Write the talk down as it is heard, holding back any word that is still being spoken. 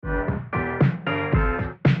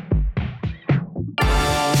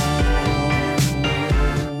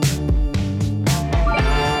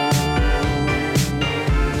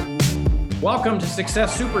Welcome to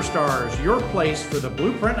Success Superstars, your place for the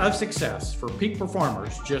blueprint of success for peak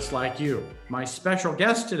performers just like you. My special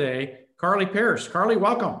guest today, Carly Pearce. Carly,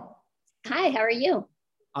 welcome. Hi, how are you?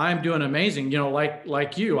 I'm doing amazing. You know,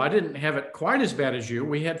 like you, I didn't have it quite as bad as you.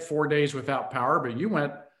 We had 4 days without power, but you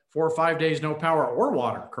went 4 or 5 days no power or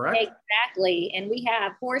water, correct? Exactly. And we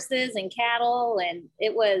have horses and cattle, and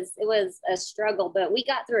it was a struggle, but we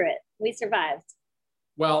got through it. We survived.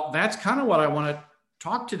 Well, that's kind of what I want to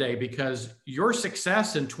talk today, because your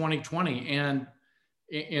success in 2020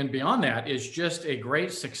 and beyond that is just a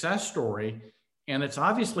great success story. And it's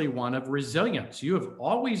obviously one of resilience. You have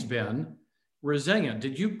always been resilient.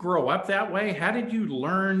 Did you grow up that way? How did you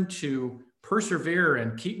learn to persevere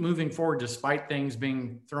and keep moving forward despite things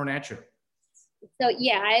being thrown at you? So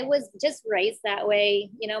yeah, I was just raised that way.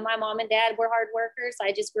 You know, my mom and dad were hard workers.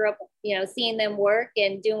 I just grew up, seeing them work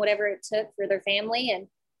and doing whatever it took for their family. And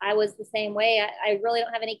I was the same way. I really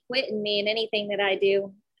don't have any quit in me in anything that I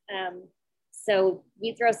do. So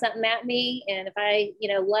you throw something at me, and if I,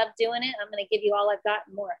 love doing it, I'm going to give you all I've got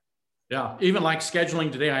and more. Yeah, even like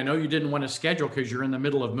scheduling today. I know you didn't want to schedule because you're in the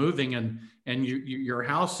middle of moving, and your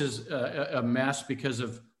house is a mess because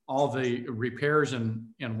of all the repairs and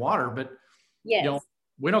water. But yes,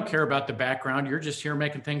 we don't care about the background. You're just here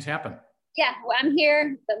making things happen. Yeah, well, I'm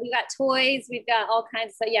here, but we've got toys, we've got all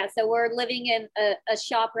kinds. So yeah, so we're living in a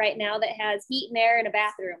shop right now that has heat and air and a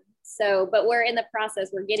bathroom. So, but we're in the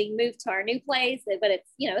process. We're getting moved to our new place, but it's,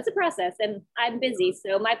 it's a process, and I'm busy.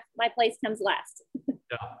 So my place comes last.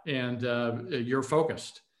 Yeah, and you're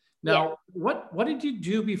focused. Now, yeah. What did you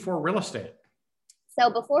do before real estate? So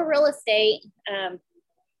before real estate,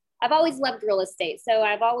 I've always loved real estate. So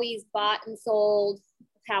I've always bought and sold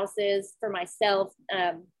houses for myself.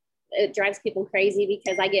 It drives people crazy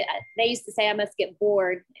because they used to say I must get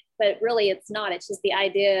bored, but really it's not. It's just the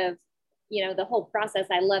idea of, the whole process.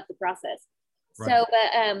 I love the process. Right. So,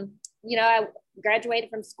 but, I graduated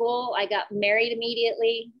from school. I got married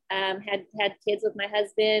immediately, had kids with my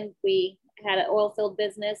husband. We had an oil field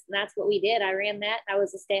business, and that's what we did. I ran that. I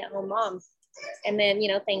was a stay-at-home mom. And then,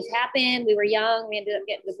 things happened. We were young. We ended up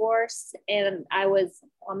getting divorced, and I was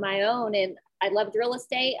on my own, and I loved real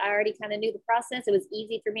estate. I already kind of knew the process. It was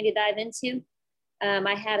easy for me to dive into.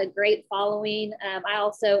 I had a great following. I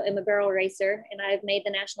also am a barrel racer, and I've made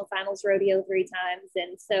the national finals rodeo 3 times.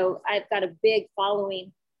 And so I've got a big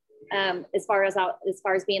following as far as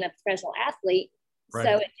being a professional athlete. Right.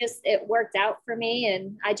 So it worked out for me,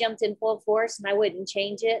 and I jumped in full force, and I wouldn't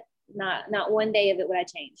change it. Not one day of it would I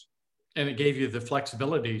change. And it gave you the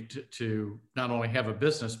flexibility to not only have a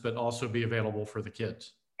business, but also be available for the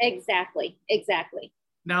kids. Exactly.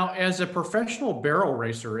 Now, as a professional barrel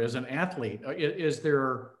racer, as an athlete, is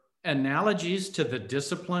there analogies to the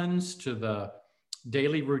disciplines, to the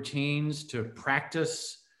daily routines, to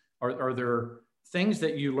practice? Are there things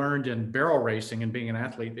that you learned in barrel racing and being an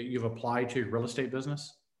athlete that you've applied to your real estate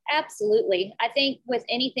business? Absolutely. I think with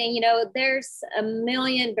anything, there's a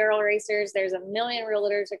million barrel racers, there's a million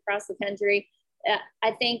realtors across the country.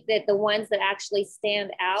 I think that the ones that actually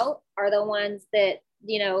stand out are the ones that,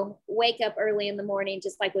 wake up early in the morning,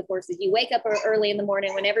 just like with horses. You wake up early in the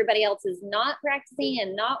morning when everybody else is not practicing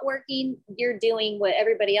and not working. You're doing what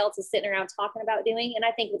everybody else is sitting around talking about doing. And I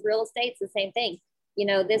think with real estate, it's the same thing.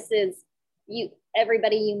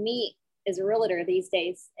 Everybody you meet is a realtor these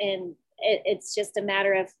days. And it's just a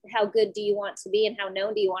matter of how good do you want to be and how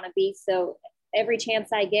known do you want to be. So every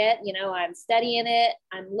chance I get, I'm studying it,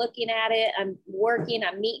 I'm looking at it, I'm working,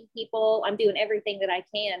 I'm meeting people, I'm doing everything that I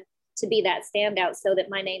can to be that standout so that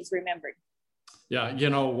my name's remembered. Yeah.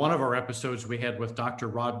 One of our episodes we had with Dr.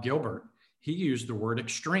 Rob Gilbert, he used the word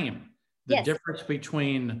extreme. The yes. difference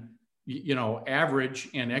between, average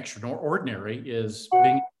and extraordinary is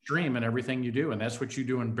being extreme in everything you do. And that's what you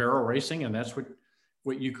do in barrel racing. And that's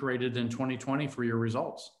what you created in 2020 for your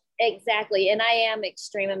results. Exactly. And I am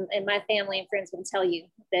extreme, and my family and friends will tell you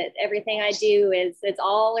that everything I do it's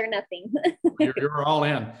all or nothing. You're all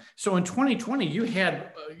in. So in 2020, you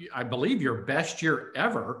had, I believe, your best year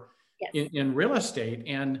ever yes. in real estate,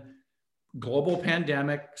 and global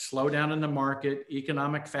pandemic, slowdown in the market,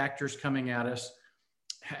 economic factors coming at us.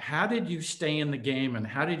 How did you stay in the game, and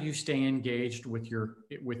how did you stay engaged with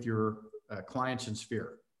your clients and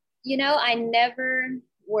sphere? I never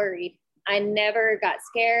worried. I never got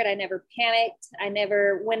scared. I never panicked.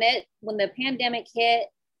 When the pandemic hit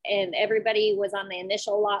and everybody was on the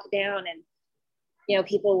initial lockdown, and,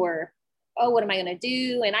 people were, oh, what am I going to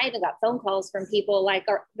do? And I even got phone calls from people like,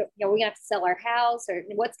 are we going to have to sell our house, or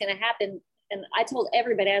what's going to happen? And I told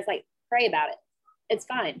everybody, I was like, pray about it. It's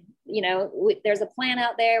fine. There's a plan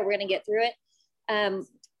out there. We're going to get through it.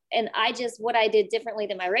 and what I did differently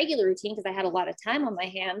than my regular routine, because I had a lot of time on my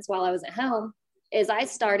hands while I was at home, is I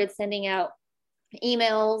started sending out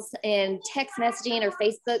emails and text messaging or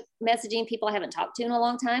Facebook messaging people I haven't talked to in a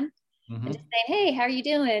long time, and just saying, hey, how are you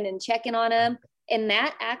doing? And checking on them. And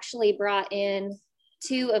that actually brought in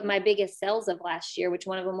two of my biggest sales of last year, which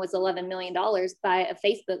one of them was $11 million by a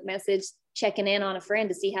Facebook message, checking in on a friend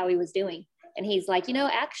to see how he was doing. And he's like,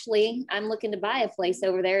 actually, I'm looking to buy a place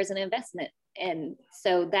over there as an investment. And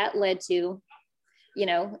so that led to,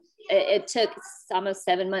 it took almost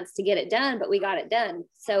 7 months to get it done, but we got it done.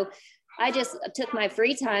 So I just took my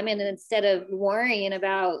free time, and instead of worrying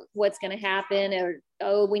about what's going to happen or,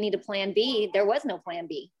 oh, we need a plan B, there was no plan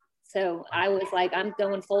B. So I was like, I'm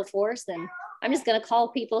going full force, and I'm just going to call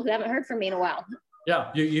people who haven't heard from me in a while.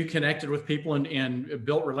 Yeah. You connected with people and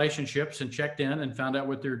built relationships and checked in and found out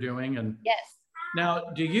what they're doing. And yes.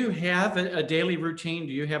 Now, do you have a daily routine?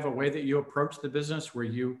 Do you have a way that you approach the business where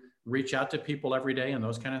you reach out to people every day and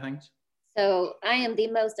those kind of things? So I am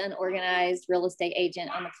the most unorganized real estate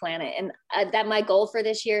agent on the planet. And that my goal for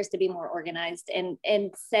this year is to be more organized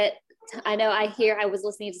and set. I know I was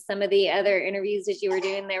listening to some of the other interviews that you were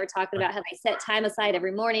doing. They were talking about how they set time aside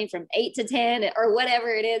every morning from 8 to 10 or whatever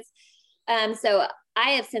it is. So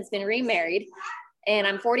I have since been remarried, and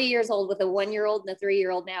I'm 40 years old with a 1-year-old and a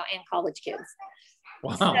 3-year-old now, and college kids.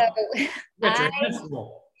 Wow.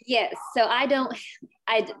 So yes. So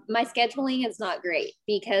my scheduling is not great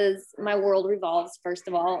because my world revolves, first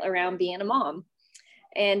of all, around being a mom.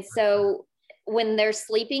 And so when they're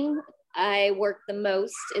sleeping, I work the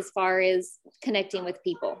most as far as connecting with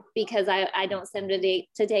people, because I don't send them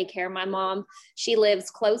to daycare. My mom, she lives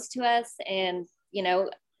close to us, and,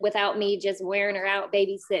 without me just wearing her out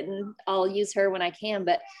babysitting, I'll use her when I can.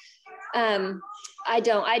 But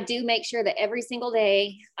I do make sure that every single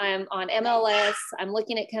day I'm on MLS, I'm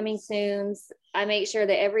looking at coming soons. I make sure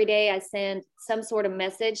that every day I send some sort of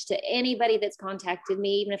message to anybody that's contacted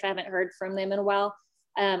me, even if I haven't heard from them in a while.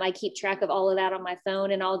 I keep track of all of that on my phone,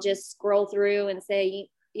 and I'll just scroll through and say,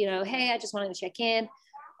 hey, I just wanted to check in.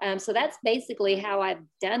 So that's basically how I've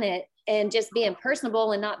done it, and just being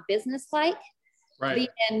personable and not business-like. Right.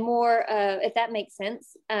 Being more, if that makes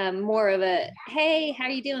sense, more of a, hey, how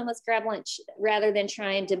are you doing? Let's grab lunch, rather than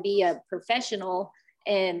trying to be a professional.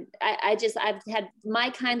 And I've had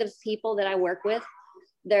my kind of people that I work with,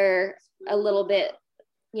 they're a little bit,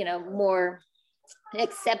 more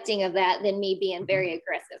accepting of that than me being very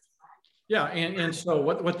aggressive. Yeah. And so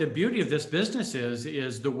what the beauty of this business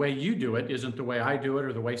is the way you do it isn't the way I do it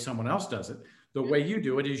or the way someone else does it. The way you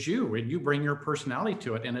do it is you, and you bring your personality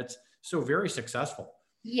to it. And it's so very successful.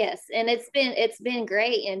 Yes. And it's been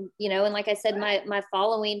great. And, and like I said, my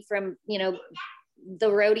following from, the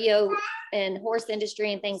rodeo and horse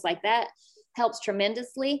industry and things like that helps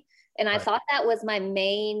tremendously. And I thought that was my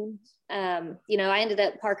main, I ended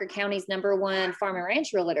up Parker County's #1 farm and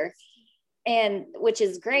ranch realtor, and which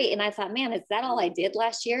is great. And I thought, man, is that all I did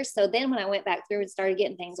last year? So then when I went back through and started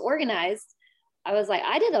getting things organized, I was like,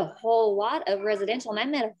 I did a whole lot of residential, and I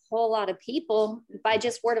met a whole lot of people by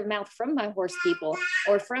just word of mouth from my horse people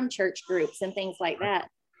or from church groups and things like that.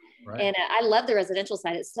 Right. And I love the residential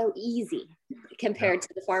side. It's so easy compared to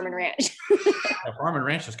the farm and ranch. The farm and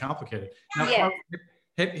ranch is complicated. Now,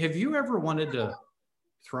 have you ever wanted to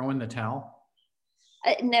throw in the towel?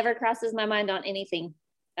 It never crosses my mind on anything.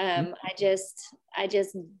 I just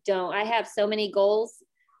don't. I have so many goals,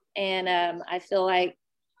 and I feel like,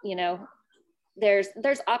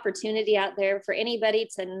 there's opportunity out there for anybody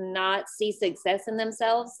to not see success in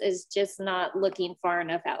themselves is just not looking far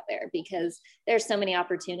enough out there, because there's so many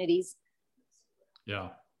opportunities. Yeah.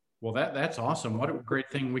 Well, that's awesome. What a great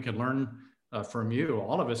thing we could learn from you.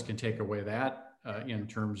 All of us can take away that in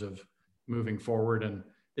terms of moving forward. And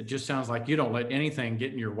it just sounds like you don't let anything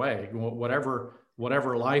get in your way.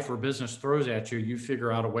 Whatever life or business throws at you, you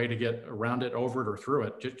figure out a way to get around it, over it, or through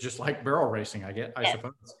it, just like barrel racing, I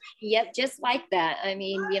suppose. Yep, just like that. I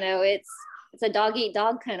mean, it's a dog eat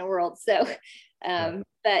dog kind of world. So,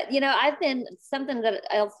 but I've been, something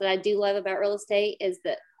else that I do love about real estate is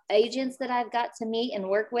the agents that I've got to meet and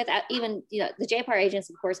work with. Even the JPAR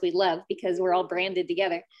agents, of course, we love because we're all branded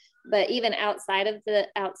together. But even outside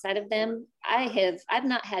of them, I've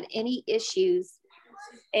not had any issues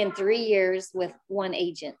in 3 years with one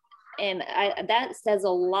agent. And that says a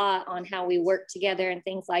lot on how we work together and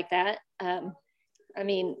things like that.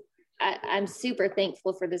 I'm super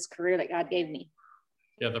thankful for this career that God gave me.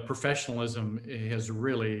 Yeah, the professionalism has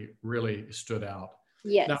really, really stood out.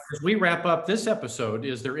 Yes. Now, as we wrap up this episode,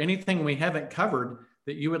 is there anything we haven't covered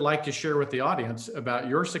that you would like to share with the audience about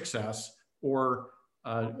your success or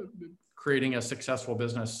creating a successful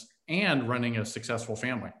business and running a successful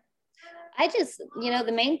family? I just,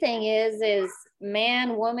 the main thing is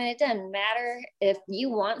man, woman, it doesn't matter. If you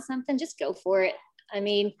want something, just go for it. I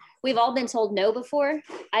mean, we've all been told no before.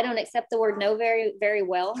 I don't accept the word no very, very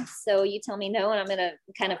well. So you tell me no, and I'm going to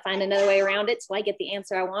kind of find another way around it till I get the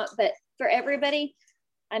answer I want. But for everybody,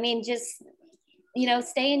 I mean, just,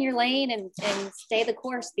 stay in your lane and stay the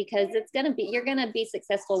course, because you're going to be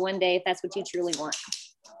successful one day if that's what you truly want.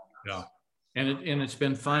 Yeah. And it's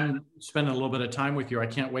been fun spending a little bit of time with you. I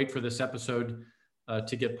can't wait for this episode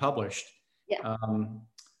to get published. Yeah.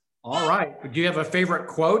 All right. Do you have a favorite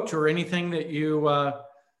quote or anything that you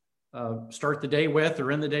start the day with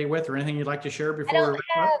or end the day with, or anything you'd like to share before? I don't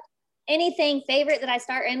have anything favorite that I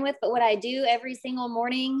start in with, but what I do every single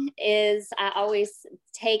morning is I always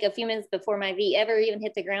take a few minutes before my feet ever even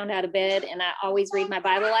hit the ground out of bed, and I always read my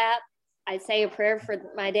Bible app. I say a prayer for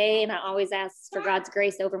my day, and I always ask for God's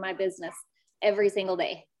grace over my business every single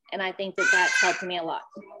day. And I think that that's helped me a lot.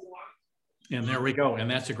 And there we go.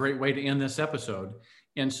 And that's a great way to end this episode.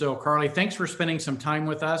 And so, Carly, thanks for spending some time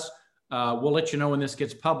with us. We'll let you know when this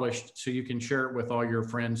gets published so you can share it with all your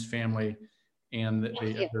friends, family, and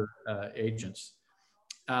the other agents.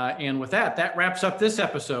 And with that, that wraps up this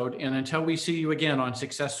episode. And until we see you again on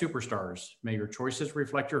Success Superstars, may your choices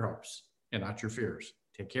reflect your hopes and not your fears.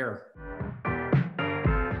 Take care.